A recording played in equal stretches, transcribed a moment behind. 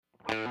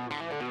Hey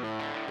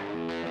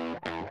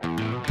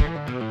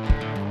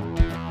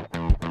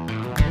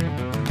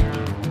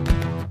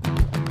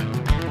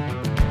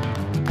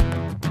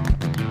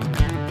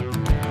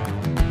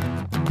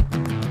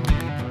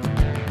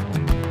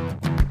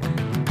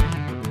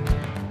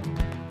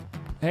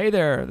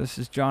there, this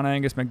is John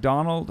Angus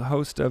MacDonald,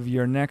 host of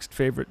Your Next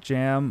Favorite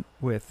Jam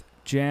with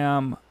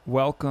Jam.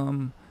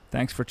 Welcome.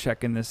 Thanks for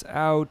checking this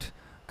out.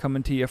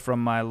 Coming to you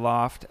from my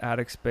loft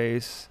attic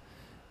space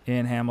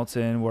in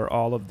Hamilton, where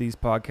all of these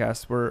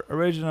podcasts were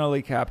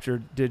originally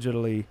captured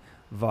digitally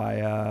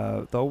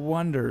via the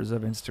wonders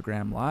of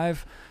Instagram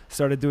Live.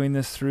 Started doing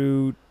this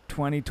through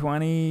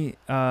 2020,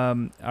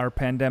 our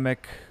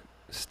pandemic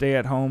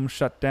stay-at-home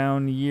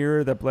shutdown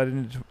year that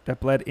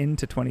bled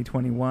into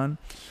 2021.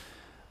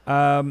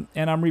 And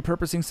I'm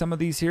repurposing some of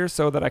these here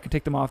so that I can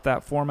take them off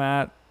that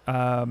format,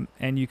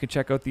 and you can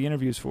check out the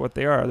interviews for what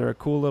they are. They're a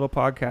cool little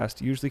podcast,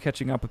 usually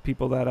catching up with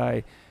people that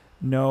I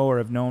know or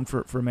have known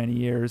for many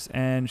years,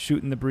 and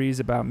shooting the breeze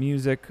about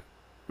music,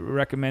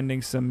 recommending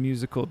some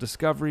musical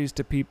discoveries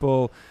to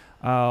people.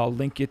 I'll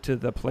link you to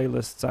the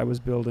playlists I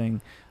was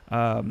building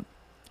in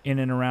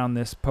and around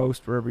this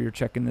post, wherever you're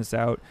checking this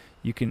out.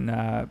 You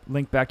can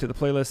link back to the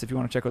playlist if you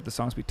want to check out the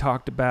songs we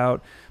talked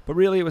about. But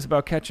really, it was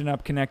about catching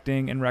up,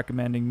 connecting, and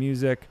recommending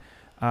music.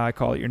 I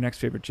call it Your Next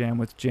Favorite Jam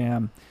with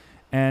Jam.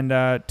 And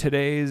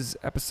today's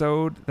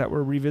episode that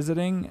we're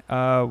revisiting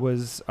I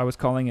was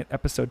calling it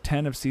episode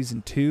 10 of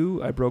season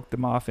 2. I broke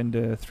them off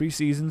into 3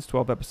 seasons,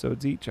 12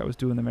 episodes each. I was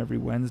doing them every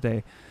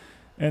Wednesday.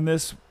 And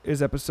this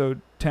is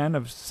episode 10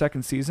 of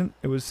second season.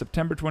 It was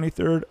September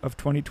 23rd of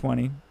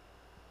 2020.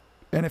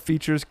 And it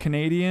features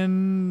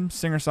Canadian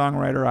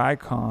singer-songwriter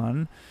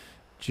icon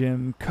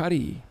Jim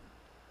Cuddy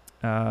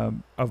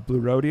of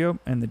Blue Rodeo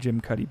and the Jim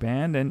Cuddy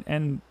Band.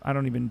 And I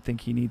don't even think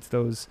he needs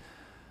those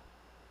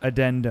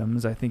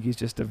addendums. I think he's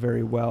just a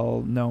very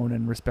well-known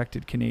and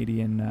respected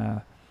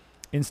Canadian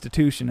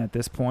institution at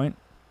this point.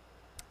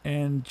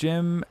 And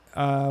Jim,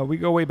 we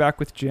go way back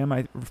with Jim.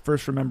 I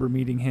first remember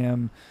meeting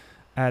him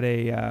at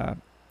a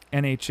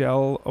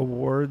NHL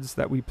awards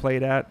that we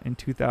played at in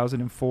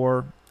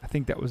 2004. I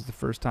think that was the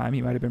first time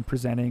he might have been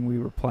presenting. We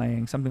were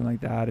playing, something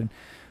like that. And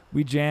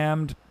we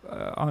jammed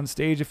on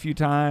stage a few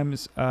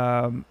times.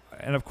 And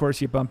of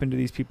course, you bump into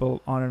these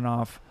people on and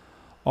off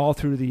all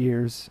through the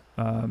years,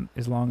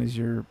 as long as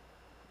you're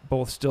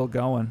both still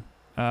going,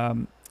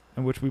 and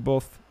which we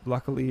both,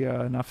 luckily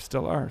enough,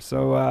 still are.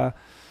 So,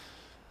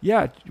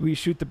 yeah, we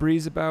shoot the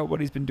breeze about what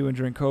he's been doing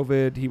during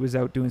COVID. He was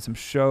out doing some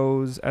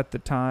shows at the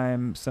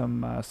time,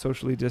 some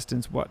socially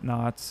distanced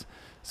whatnots.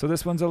 So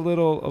this one's a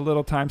little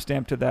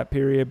timestamp to that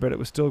period, but it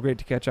was still great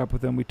to catch up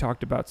with him. We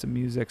talked about some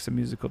music, some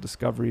musical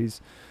discoveries,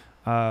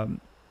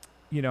 and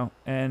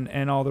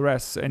all the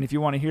rest. And if you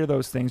want to hear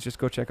those things, just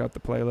go check out the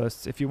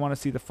playlists. If you want to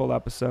see the full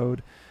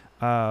episode,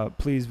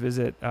 please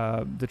visit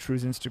The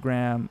True's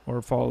Instagram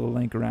or follow the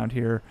link around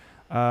here.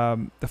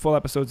 The full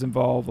episodes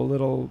involve a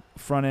little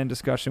front-end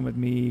discussion with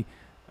me,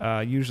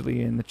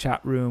 usually in the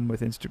chat room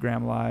with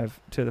Instagram Live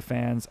to the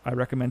fans. I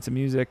recommend some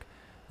music.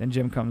 Then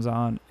Jim comes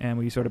on, and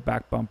we sort of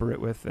back bumper it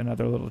with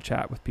another little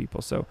chat with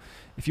people. So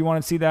if you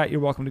want to see that, you're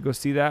welcome to go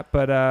see that.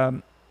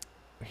 But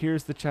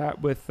here's the chat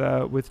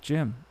with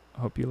Jim. I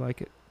hope you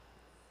like it.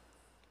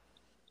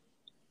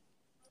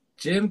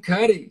 Jim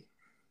Cuddy.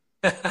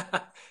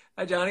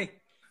 Hi, Johnny.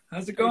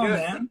 How's it going,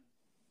 man?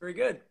 Very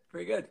good.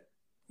 Very good.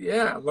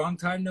 Yeah, long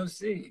time no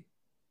see.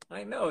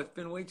 I know. It's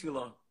been way too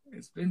long.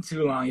 It's been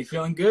too long. You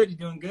feeling good? You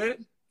doing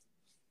good?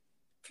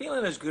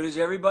 Feeling as good as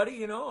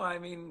everybody, I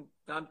mean,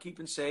 I'm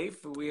keeping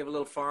safe. We have a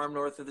little farm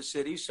north of the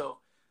city, so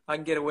I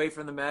can get away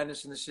from the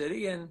madness in the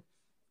city. And,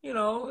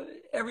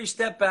 every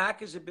step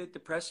back is a bit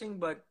depressing,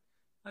 but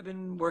I've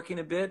been working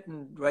a bit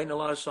and writing a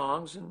lot of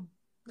songs, and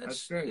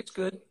that's great. It's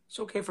good. It's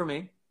okay for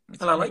me.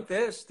 And I like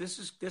this. This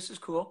is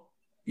cool.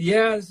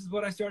 Yeah, this is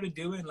what I started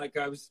doing. Like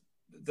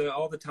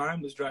all the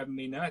time was driving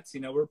me nuts.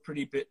 We're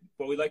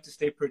we like to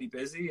stay pretty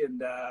busy,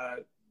 and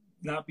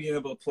not being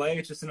able to play,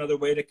 it's just another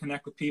way to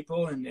connect with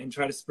people and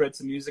try to spread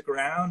some music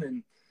around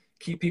and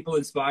keep people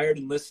inspired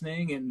and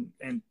listening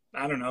and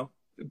I don't know,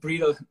 put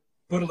a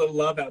little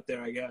love out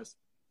there, I guess.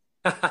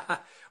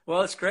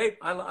 Well, it's great.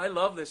 I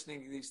love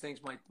listening to these things.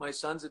 My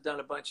sons have done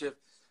a bunch of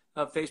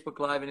Facebook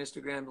Live and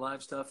Instagram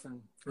Live stuff,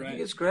 and I think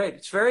it's great.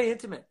 It's very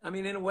intimate. I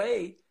mean, in a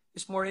way,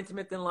 it's more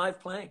intimate than live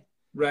playing.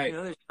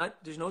 Right.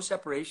 There's no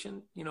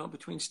separation,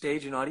 between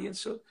stage and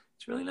audience. So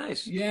it's really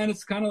nice. Yeah. And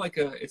it's kind of like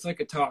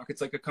a talk.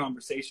 It's like a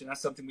conversation.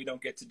 That's something we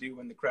don't get to do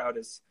when the crowd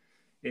is,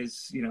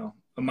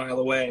 a mile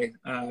away.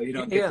 You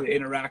don't get to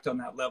interact on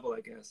that level,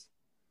 I guess.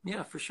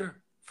 Yeah, for sure.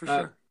 For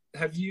sure.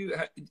 Have you,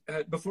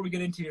 before we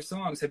get into your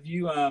songs, have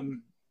you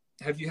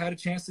had a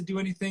chance to do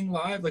anything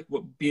live, like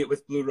be it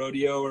with Blue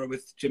Rodeo or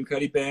with Jim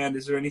Cuddy Band?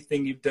 Is there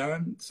anything you've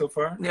done so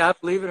far? Yeah,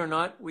 believe it or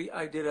not,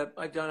 I've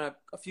done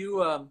a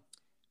few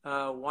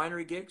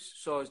winery gigs.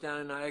 So I was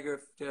down in Niagara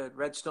at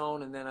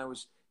Redstone, and then I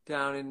was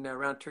down in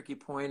around Turkey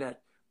Point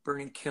at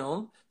Burning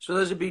Kiln. So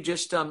those would be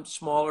just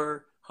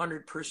smaller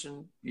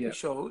 100-person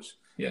shows.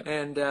 Yeah.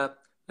 And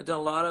I've done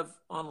a lot of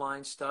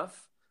online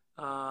stuff.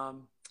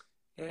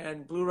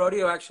 And Blue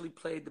Rodeo actually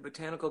played the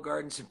Botanical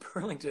Gardens in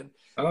Burlington.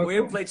 Oh, We cool.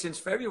 haven't played since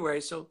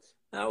February, so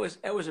that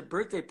was a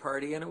birthday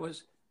party, and it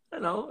was, I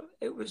don't know,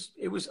 it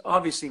was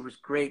obviously it was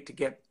great to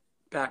get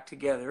back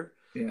together.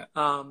 Yeah.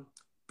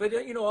 But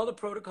all the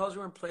protocols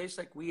were in place.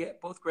 Like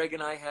both Greg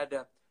and I had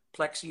a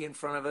plexi in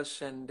front of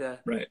us, and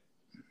Right.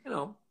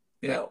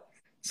 Yeah.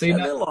 So a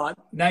little odd.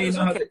 Now you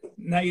know Okay.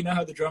 now you know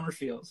how the drummer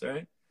feels,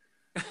 right?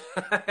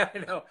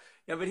 I know.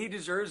 Yeah, but he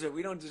deserves it.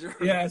 We don't deserve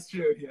it. Yeah, it's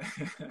true. Yeah.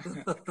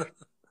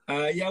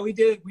 Yeah, we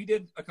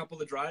did a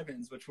couple of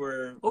drive-ins, which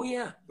were Oh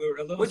yeah. we were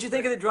a little. What'd you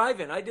think of the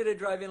drive-in? I did a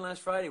drive-in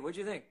last Friday. What'd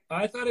you think?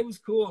 I thought it was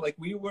cool. Like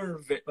we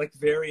were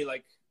very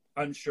like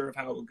unsure of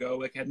how it would go.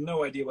 Like had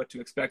no idea what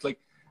to expect. Like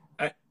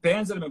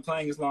bands that have been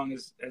playing as long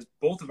as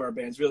both of our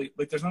bands, really,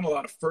 like there's not a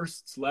lot of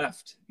firsts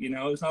left.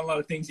 There's not a lot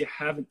of things you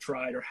haven't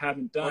tried or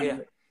haven't done. Oh, yeah.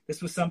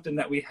 This was something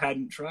that we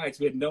hadn't tried,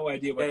 so we had no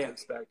idea what to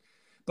expect.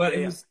 But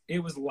it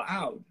was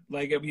loud.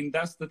 Like, I mean,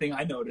 that's the thing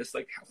I noticed.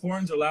 Like,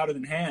 horns are louder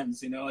than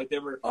hands. Like they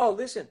were. Oh,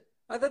 listen,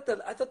 I thought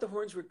the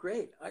horns were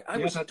great. I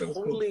was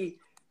totally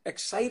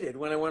excited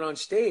when I went on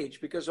stage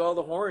because all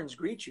the horns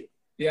greet you.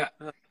 Yeah.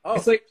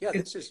 It's like,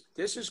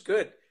 this is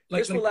good.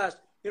 This will last.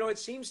 It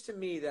seems to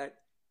me that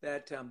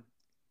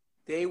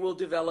they will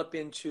develop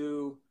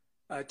into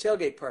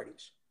tailgate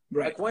parties.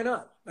 Right. Like, why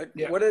not? Like,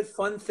 what a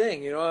fun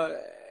thing.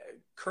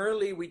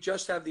 Currently we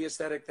just have the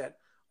aesthetic that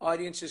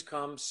audiences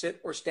come, sit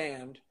or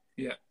stand,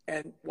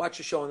 and watch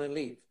a show and then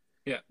leave.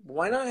 Yeah.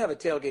 Why not have a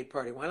tailgate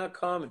party? Why not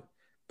come and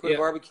put a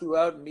barbecue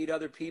out and meet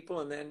other people,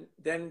 and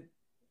then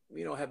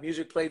have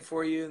music played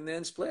for you and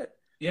then split?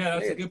 Yeah,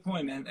 that's a good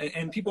point, man.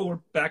 And people were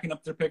backing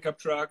up their pickup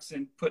trucks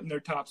and putting their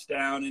tops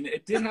down, and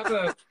it did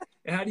have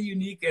it had a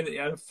unique and it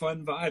had a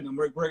fun vibe. And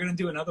we're going to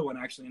do another one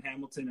actually in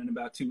Hamilton in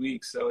about 2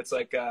 weeks. So it's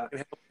like in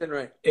Hamilton,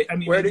 right?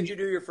 Where did you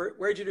do your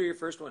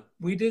first one?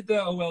 We did the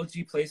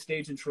OLG Play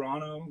stage in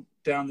Toronto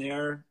down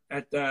there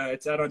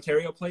it's at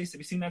Ontario Place. Have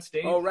you seen that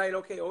stage? Oh right,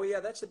 okay. Oh yeah,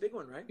 that's a big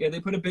one, right? Yeah, they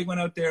put a big one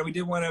out there. We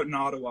did one out in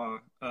Ottawa.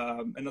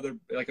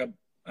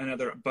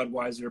 Another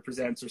Budweiser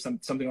presents or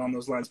something along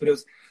those lines. But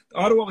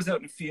Ottawa was out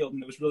in the field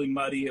and it was really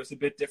muddy. It was a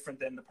bit different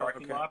than the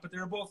parking lot, but they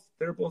were both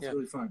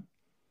really fun.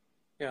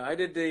 Yeah, I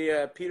did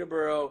the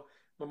Peterborough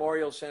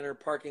Memorial Center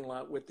parking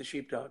lot with the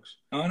Sheepdogs.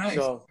 Oh, nice.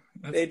 So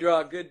they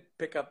draw a good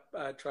pickup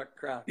truck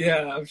crowd.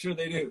 Yeah, I'm sure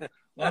they do.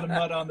 A lot of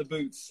mud on the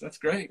boots. That's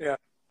great.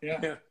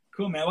 Yeah.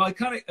 Cool, man. Well,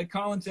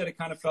 Colin said it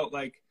kind of felt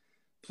like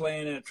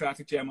playing in a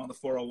traffic jam on the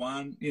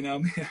 401,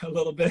 a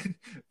little bit,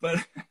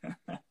 but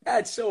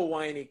that's so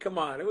whiny. Come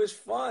on, it was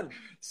fun.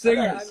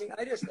 Singers.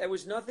 There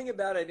was nothing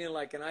about it I didn't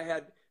like, and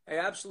I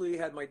absolutely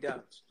had my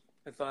doubts.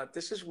 I thought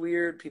this is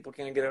weird. People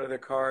can't get out of their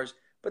cars,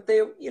 but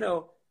they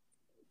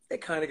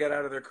kind of got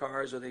out of their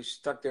cars, or they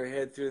stuck their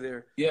head through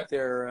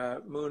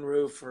their moon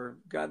roof, or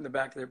got in the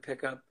back of their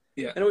pickup.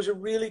 Yeah, and it was a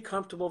really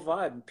comfortable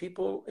vibe, and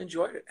people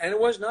enjoyed it. And it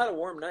was not a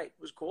warm night;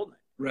 it was a cold night.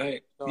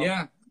 Right. So,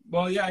 yeah.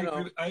 Well, yeah,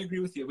 I agree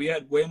with you. We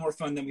had way more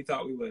fun than we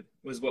thought we would,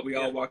 was what we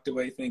all walked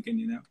away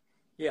thinking,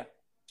 Yeah.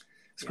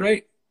 It's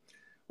great.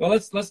 Well,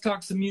 let's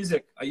talk some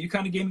music. You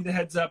kind of gave me the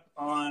heads up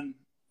on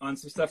some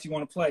stuff you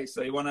want to play.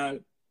 So you want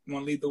to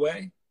lead the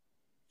way?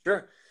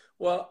 Sure.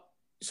 Well,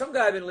 some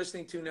guy I've been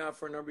listening to now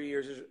for a number of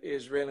years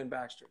is Raylan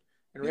Baxter.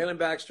 And Raylan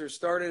Baxter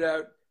started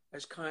out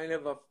as kind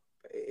of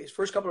his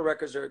first couple of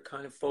records are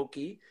kind of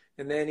folky,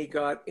 and then he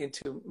got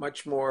into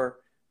much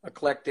more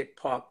eclectic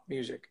pop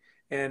music.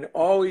 And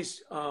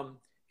always,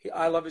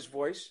 I love his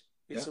voice.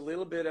 It's a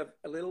little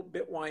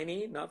bit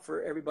whiny, not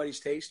for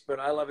everybody's taste, but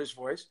I love his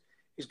voice.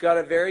 He's got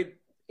a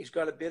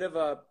bit of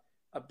a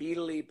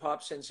Beatle-y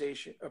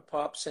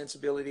pop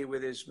sensibility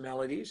with his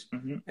melodies,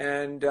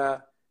 and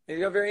he's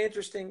got very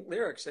interesting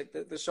lyrics. Like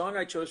the song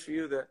I chose for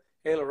you, the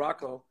Hey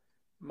Morocco,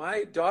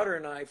 my daughter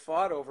and I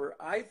fought over.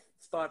 I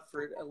thought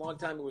for a long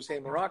time it was Hey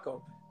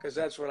Morocco, because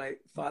that's what I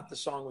thought the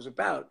song was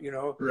about,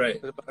 Right.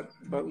 It was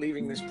about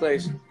leaving this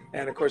place.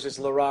 And of course it's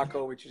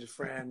Larocco, which is a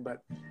friend,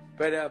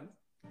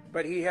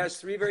 but he has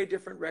 3 very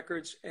different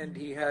records, and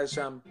he has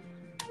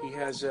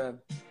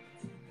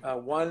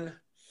one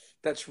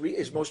that's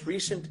his most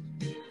recent,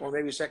 or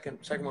maybe second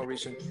more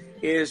recent,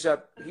 is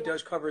he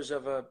does covers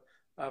of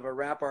a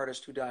rap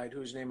artist who died,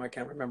 whose name I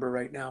can't remember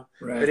right now.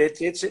 Right. But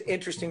it's an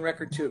interesting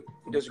record too.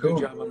 He does a good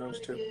job on those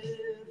too.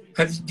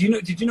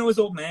 Did you know his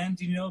old man?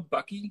 Do you know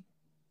Bucky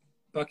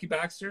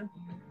Baxter?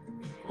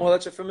 Well,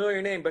 that's a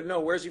familiar name, but no,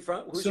 where's he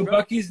from? Who's he from?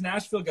 Bucky's a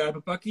Nashville guy,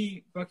 but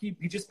Bucky,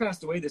 he just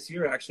passed away this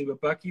year actually. But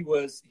Bucky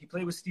he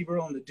played with Steve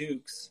Earle and the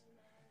Dukes.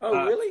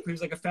 Oh, really? He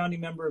was like a founding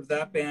member of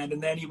that band,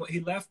 and then he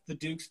left the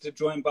Dukes to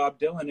join Bob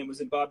Dylan and was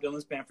in Bob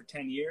Dylan's band for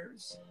 10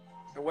 years.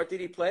 And what did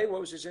he play?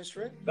 What was his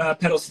instrument?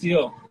 Pedal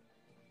steel.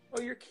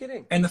 Oh, you're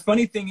kidding. And the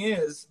funny thing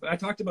is, I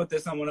talked about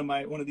this on one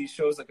of these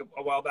shows like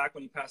a while back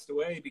when he passed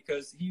away,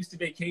 because he used to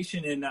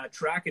vacation in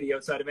Tracadie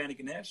outside of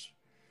Antigonish.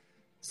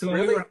 So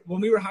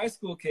when we were high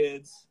school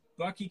kids,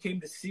 Bucky came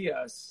to see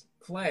us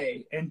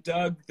play and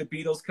dug the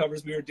Beatles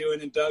covers we were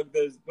doing and dug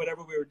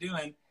whatever we were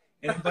doing,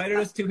 and invited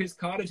us to his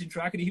cottage in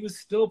Tracadie. He was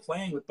still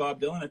playing with Bob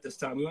Dylan at this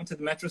time. We went to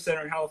the Metro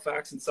Center in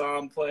Halifax and saw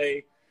him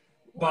play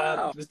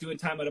Bob was doing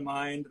Time Out of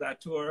Mind,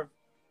 that tour.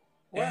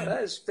 Wow,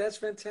 that's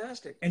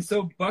fantastic. And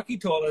so Bucky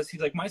told us, he's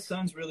like, my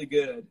son's really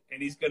good,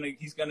 and he's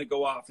gonna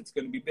go off. It's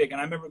gonna be big.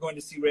 And I remember going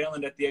to see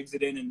Raylan at the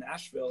Exit Inn in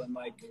Nashville, and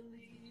like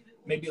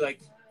maybe like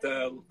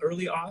the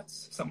early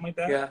aughts, something like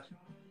that. Yeah.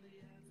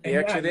 The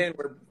Exit Inn,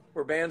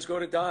 where bands go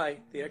to die.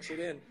 The Exit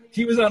Inn.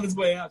 He was on his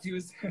way out. He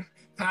was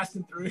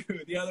passing through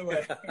the other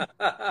way.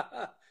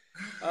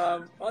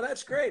 Oh,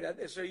 that's great.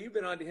 So you've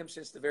been on to him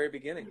since the very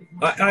beginning.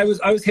 I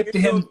was hip to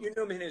him. You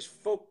knew him in his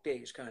folk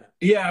days, kind of.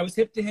 Yeah, I was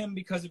hip to him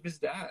because of his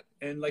dad,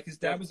 and like his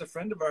dad was a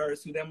friend of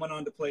ours who then went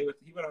on to play with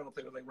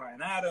like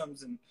Ryan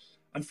Adams, and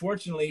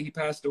unfortunately he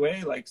passed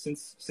away like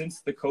since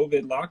the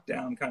COVID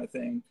lockdown kind of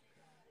thing.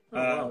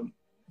 Wow.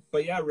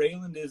 But yeah,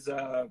 Raylan is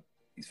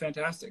he's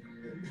fantastic,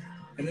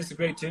 and this is a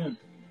great tune.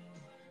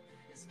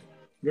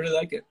 Really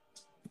like it.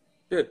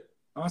 Good.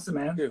 Awesome,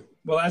 man.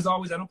 Well, as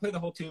always, I don't play the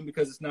whole tune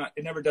because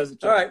it never does it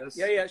justice.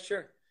 All right. Yeah,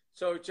 sure.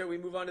 So shall we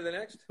move on to the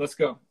next? Let's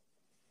go.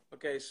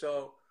 Okay,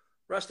 so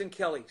Rustin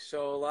Kelly.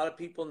 So a lot of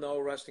people know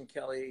Rustin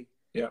Kelly.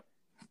 Yeah.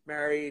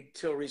 Married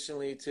till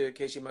recently to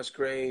Casey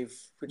Musgrave,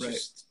 which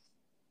is,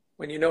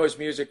 when you know his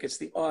music, it's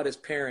the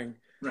oddest pairing.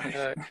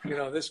 Right.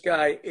 This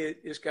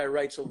guy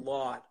writes a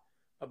lot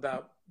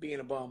about being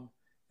a bum,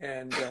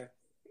 and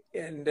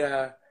is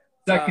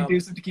that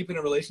conducive to keeping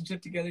a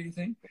relationship together, you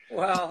think?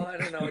 Well, I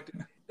don't know. It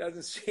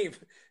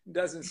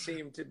doesn't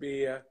seem to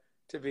be a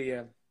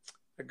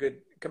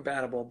good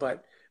compatible,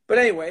 but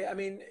anyway, I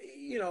mean,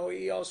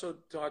 he also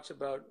talks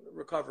about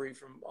recovery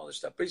from all this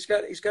stuff, but he's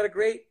got a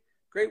great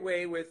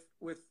way with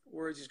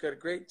words. He's got a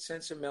great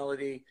sense of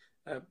melody,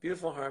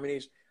 beautiful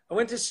harmonies. I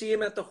went to see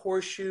him at the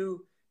Horseshoe,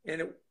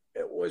 and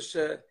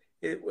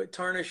it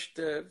tarnished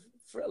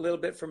for a little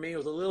bit for me. It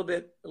was a little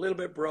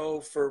bit bro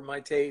for my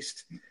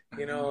taste,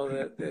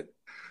 the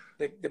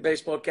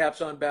baseball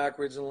caps on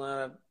backwards and a lot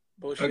of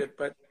bullshit.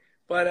 Okay.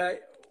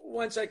 But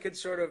once I could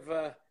sort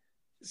of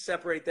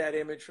separate that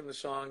image from the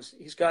songs,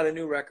 he's got a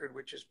new record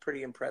which is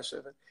pretty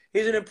impressive.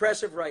 He's an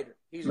impressive writer.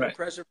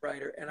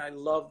 And I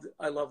love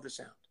the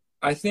sound.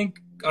 I think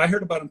I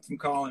heard about him from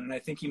Colin, and I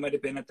think he might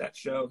have been at that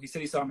show. He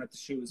said he saw him at the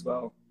show as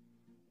well.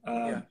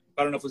 I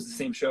don't know if it was the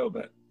same show,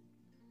 but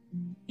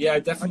yeah,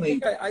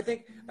 definitely. I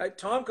think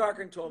Tom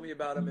Cochran told me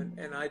about him,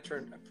 and I'm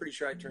pretty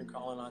sure I turned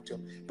Colin on to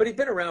him. But he'd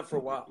been around for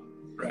a while.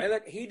 Right.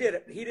 And he did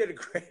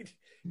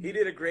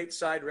a great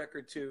side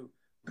record too,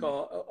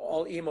 called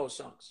all emo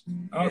songs.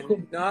 Oh,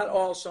 cool. Not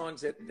all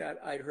songs that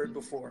I'd heard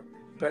before,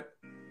 but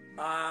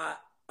I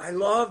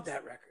loved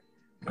that record.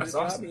 That's it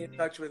got awesome. me in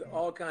touch with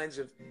all kinds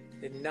of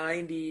the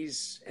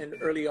 90s and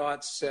early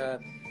aughts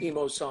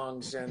emo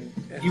songs and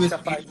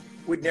stuff I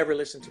would never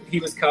listen to. He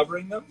was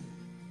covering them?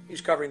 He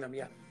was covering them,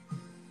 yeah.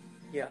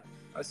 Yeah.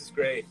 This is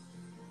great.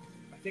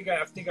 I think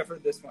I've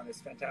heard this one.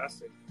 It's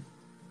fantastic.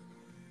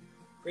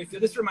 Great.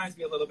 This reminds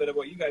me a little bit of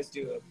what you guys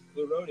do at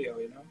Blue Rodeo,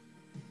 A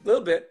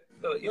little bit.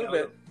 But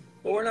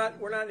we're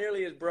not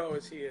nearly as bro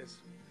as he is.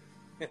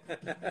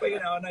 But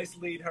a nice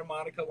lead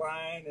harmonica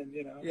line, and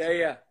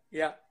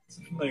Yeah.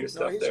 Some familiar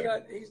stuff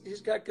there.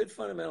 He's got good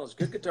fundamentals,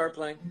 good guitar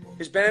playing.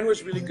 His band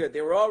was really good.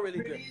 They were all really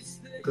good.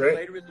 Great.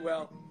 They played really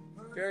well.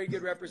 Very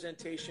good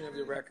representation of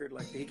the record.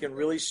 Like, he can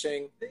really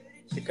sing.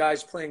 The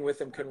guys playing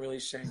with him can really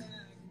sing.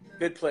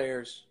 Good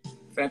players.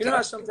 Fantastic. You know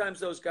how sometimes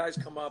those guys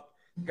come up,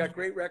 got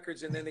great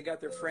records, and then they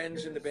got their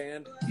friends in the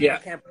band. Yeah.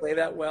 They can't play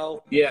that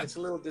well. Yeah. It's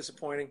a little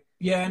disappointing.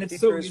 Yeah, and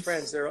these are his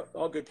friends. They're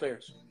all good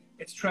players.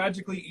 It's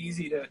tragically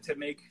easy to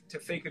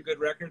fake a good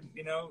record.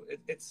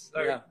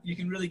 You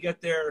can really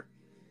get there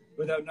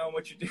without knowing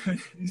what you're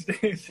doing these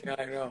days. Yeah,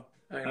 I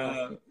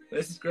know.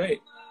 This is great.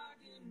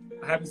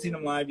 I haven't seen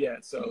him live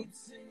yet, so.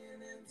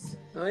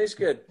 No, he's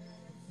good.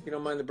 You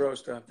don't mind the bro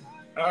stuff.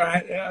 All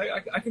right. Yeah,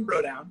 I can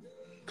bro down.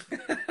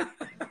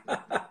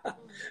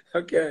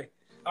 Okay.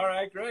 All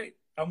right, great.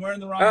 I'm wearing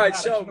the wrong hat. All right,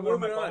 hat. so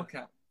moving on.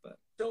 Cap, but.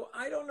 So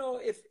I don't know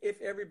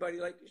if everybody,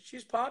 like,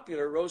 she's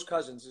popular. Rose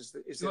Cousins is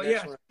the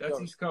next one. That's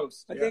East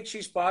Coast. I think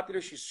she's popular.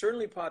 She's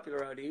certainly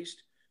popular out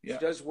east. Yeah.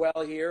 She does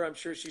well here. I'm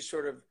sure she's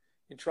sort of,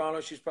 in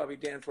Toronto, she's probably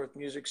Danforth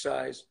music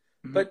size.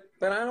 Mm-hmm.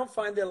 But I don't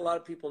find that a lot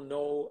of people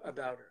know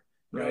about her.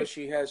 Right.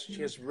 She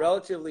has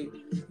relatively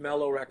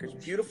mellow records,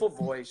 beautiful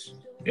voice,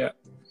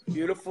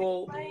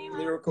 beautiful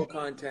lyrical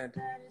content,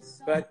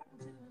 but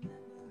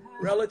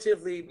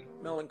relatively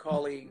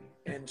melancholy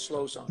and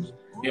slow songs.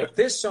 Yeah. But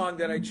this song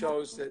that I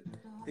chose,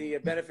 the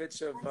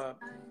benefits of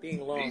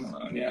being alone,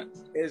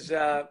 is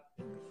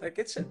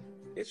it's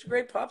a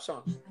great pop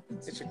song.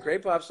 It's a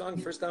great pop song.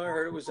 First time I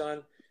heard it was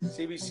on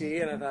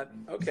CBC, and I thought,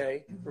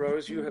 okay,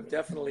 Rose, you have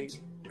definitely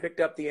picked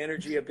up the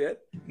energy a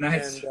bit.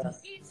 Nice.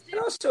 And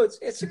also,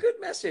 it's a good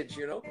message,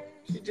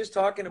 She's just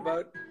talking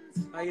about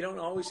how you don't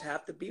always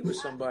have to be with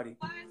somebody.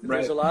 Right.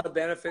 There's a lot of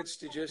benefits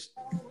to just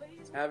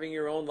having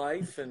your own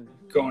life and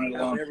going it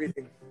along.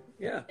 Everything.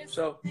 Yeah.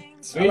 So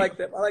Sweet. I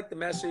like the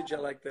message. I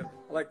like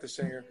the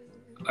singer.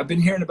 I've been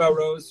hearing about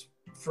Rose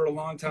for a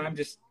long time,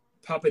 just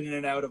popping in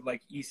and out of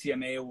like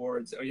ECMA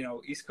awards, or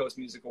East Coast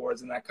Music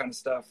Awards and that kind of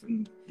stuff.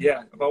 And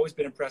yeah, I've always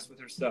been impressed with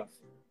her stuff.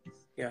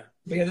 Yeah.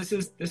 But yeah, this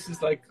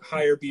is like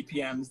higher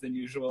BPMs than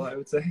usual, I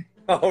would say.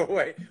 Oh,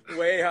 way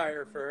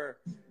higher for her.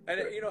 And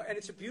and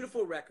it's a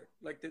beautiful record.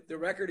 Like the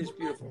record is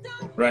beautiful.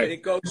 Right. And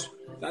it goes,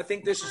 I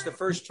think this is the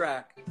first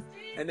track,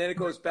 and then it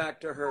goes back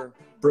to her.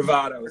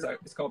 Bravado,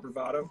 it's called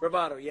Bravado?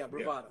 Bravado, yeah,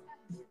 Bravado.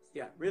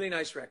 Yeah, really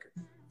nice record.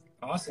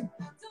 Awesome.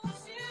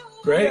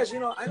 Great. Because,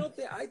 I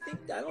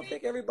don't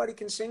think everybody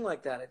can sing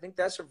like that. I think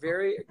that's a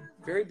very,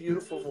 very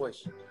beautiful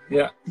voice.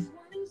 Yeah.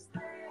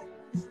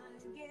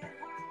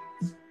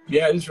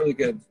 Yeah, it is really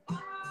good. A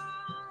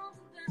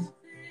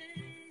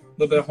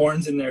little bit of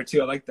horns in there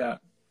too. I like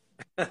that.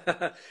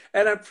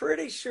 And I'm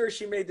pretty sure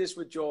she made this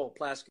with Joel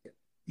Plaskett.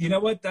 You know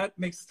what? That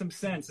makes some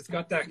sense. It's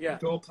got that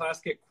Joel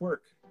Plaskett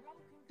quirk.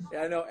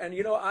 Yeah, I know. And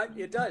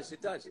it does.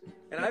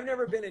 And I've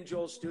never been in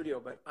Joel's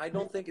studio, but I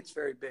don't think it's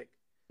very big.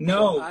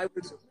 No.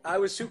 So I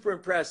was super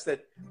impressed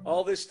that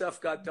all this stuff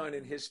got done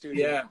in his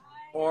studio. Yeah.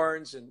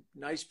 Horns and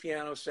nice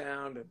piano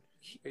sound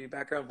and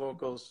background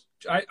vocals.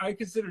 I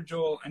consider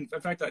Joel, and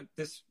in fact,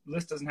 this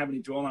list doesn't have any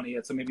Joel on it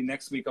yet, so maybe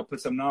next week I'll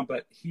put something on.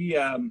 But he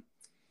has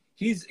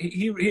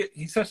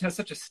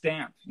such a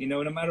stamp,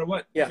 no matter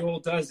what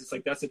Joel does, it's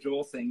like that's a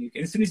Joel thing.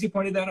 And as soon as you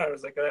pointed that out, I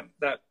was like,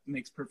 that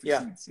makes perfect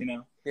sense,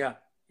 Yeah,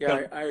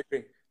 I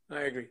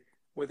agree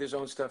with his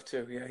own stuff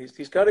too. Yeah,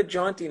 he's got a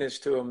jauntiness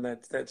to him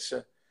that's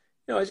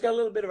he's got a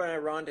little bit of an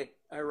ironic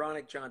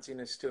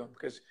jauntiness to him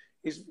because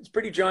he's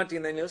pretty jaunty,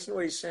 and then you listen to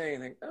what he's saying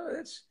and think, oh,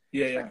 that's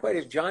not quite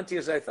as jaunty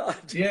as I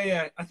thought.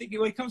 Yeah. I think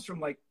he comes from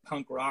like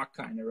punk rock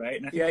kind of, right?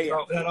 And I think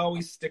that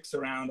always sticks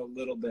around a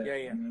little bit. Yeah.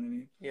 You know what I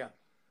mean? Yeah.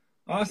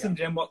 Awesome,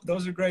 Jim. Well,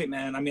 those are great,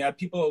 man. I mean,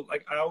 people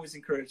I always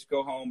encourage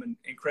go home and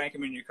crank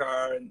them in your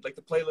car, and like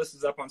the playlist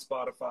is up on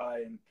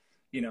Spotify, and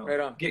right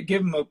on.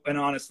 give them an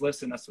honest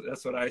listen.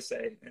 That's what I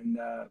say. And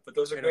but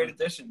those are great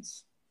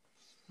additions.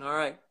 All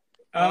right.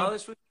 Well,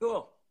 this was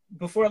cool.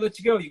 Before I let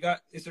you go,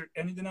 is there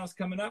anything else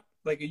coming up?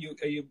 Like, are you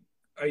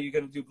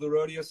going to do Blue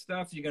Rodeo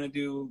stuff? Are you going to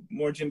do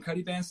more Jim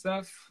Cuddy Band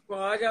stuff?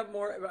 Well, I got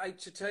more.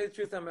 To tell you the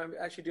truth, I'm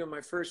actually doing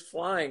my first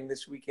flying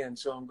this weekend,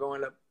 so I'm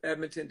going to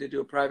Edmonton to do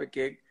a private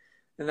gig.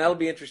 And that'll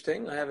be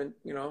interesting. I haven't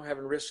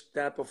risked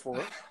that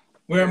before.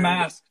 Wear a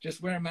mask.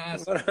 Just wear a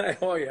mask.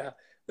 Oh yeah,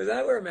 because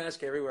I wear a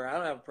mask everywhere. I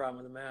don't have a problem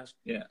with a mask.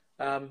 Yeah.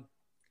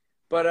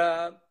 But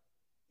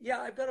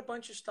I've got a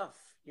bunch of stuff.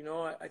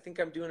 I think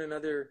I'm doing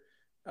another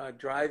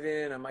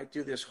drive-in. I might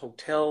do this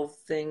hotel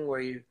thing where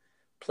you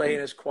play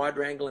in this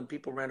quadrangle and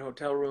people rent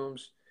hotel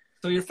rooms.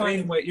 So you're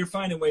finding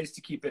ways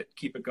to keep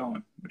it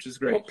going, which is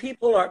great. Well,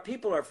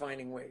 people are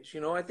finding ways.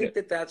 I think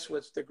that's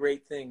what's the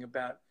great thing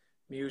about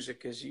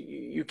music is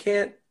you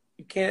can't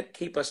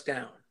keep us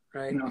down,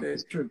 right? No,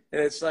 it's true.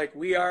 And it's like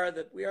we are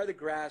the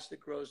grass that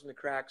grows in the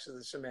cracks of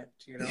the cement.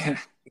 Yeah.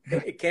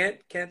 It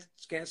can't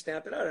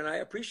stamp it out. And I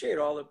appreciate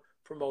all the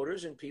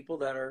promoters and people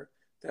that are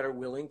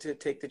willing to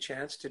take the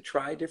chance to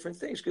try different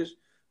things because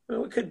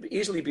we could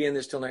easily be in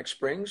this till next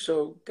spring.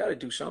 So got to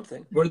do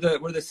something. We're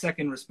the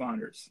second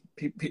responders.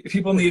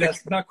 People need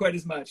us not quite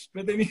as much,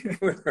 but they need.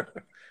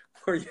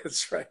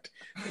 That's right.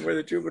 We're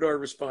the troubadour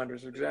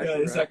responders. Exactly. Yeah,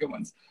 the right. second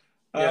ones.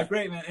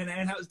 Great, man.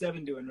 And how's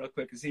Devin doing, real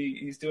quick? Is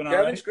he's doing all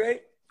Devin's right?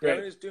 Great.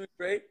 Devin is doing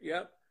great.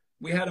 Yep.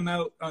 We had him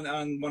out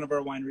on one of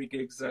our winery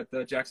gigs at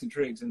the Jackson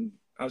Triggs, and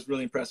I was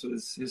really impressed with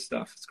his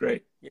stuff. It's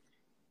great.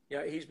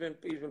 Yeah, he's been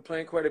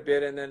playing quite a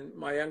bit, and then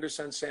my younger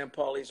son Sam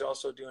Paul, he's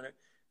also doing it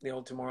in the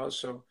Old Tomorrows.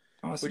 So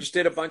awesome. We just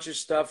did a bunch of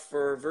stuff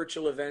for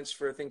virtual events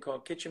for a thing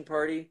called Kitchen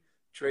Party,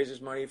 which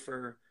raises money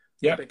for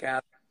Olympic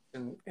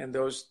athletes, and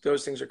those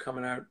things are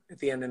coming out at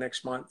the end of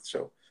next month.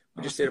 So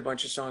we just did a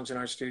bunch of songs in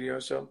our studio.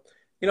 So.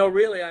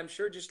 Really, I'm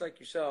sure just like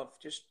yourself,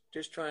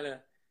 just trying to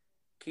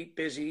keep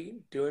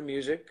busy doing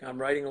music. I'm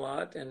writing a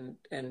lot, and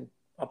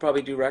I'll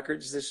probably do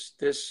records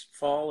this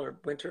fall or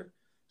winter.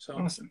 So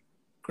awesome,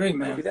 great,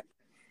 man.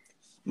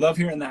 Love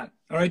hearing that.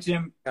 All right,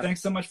 Jim. Yeah.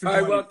 Thanks so much for joining.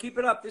 All right, well, keep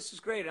it up. This is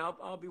great.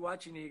 I'll be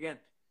watching you again.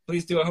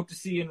 Please do. I hope to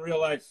see you in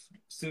real life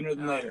sooner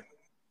than later.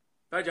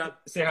 Bye, John.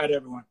 Say hi to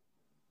everyone.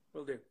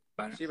 Will do.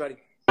 Bye now. See you,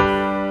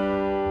 buddy.